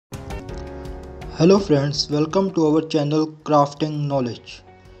Hello friends, welcome to our channel Crafting Knowledge.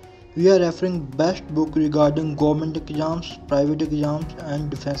 We are referring best book regarding government exams, private exams and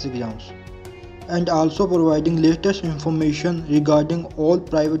defense exams, and also providing latest information regarding all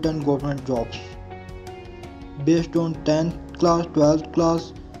private and government jobs based on 10th class, 12th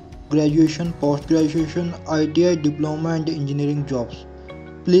class, graduation, post-graduation, ITI, diploma and engineering jobs.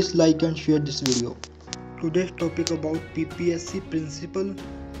 Please like and share this video. Today's topic about PPSC Principal,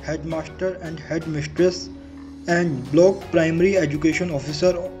 Headmaster and Headmistress and Block Primary Education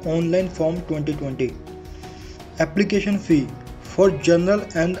Officer Online Form 2020. Application fee for general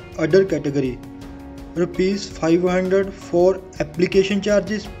and other category Rs 500 for application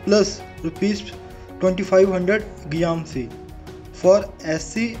charges plus Rs 2500 exam fee. For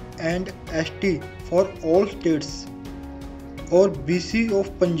SC and ST for all states or BC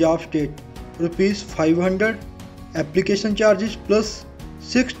of Punjab state Rs 500 application charges plus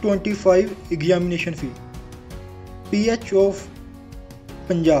 625 examination fee. PH of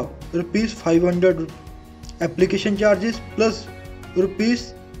Punjab Rs 500 application charges plus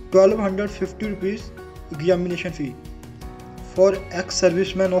Rs 1250 rupees examination fee. For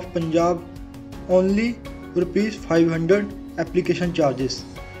ex-servicemen of Punjab only Rs 500 application charges.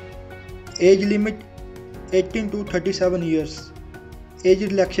 Age limit 18 to 37 years. Age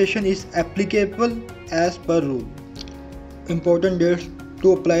relaxation is applicable as per rule. Important dates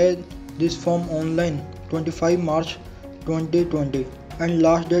to apply this form online 25 March 2020 and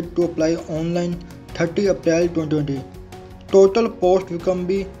last date to apply online 30 April 2020. Total post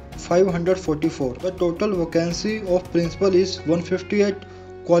vacancy 544. The total vacancy of principal is 158.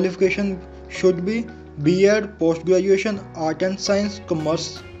 Qualification should be B.Ed, post graduation, art and science,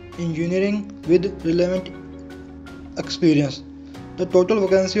 commerce, engineering with relevant experience. The total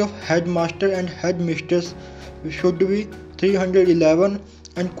vacancy of headmaster and headmistress should be 311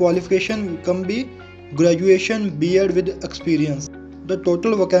 and qualification can be graduation B.Ed with experience. The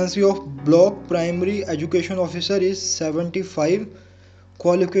total vacancy of block primary education officer is 75.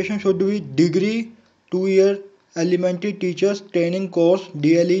 Qualification should be degree, 2-year elementary teachers training course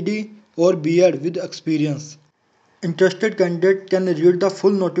DLED or B.Ed with experience. Interested candidate can read the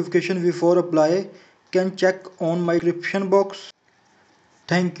full notification before apply, can check on my description box.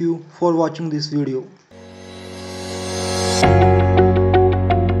 Thank you for watching this video.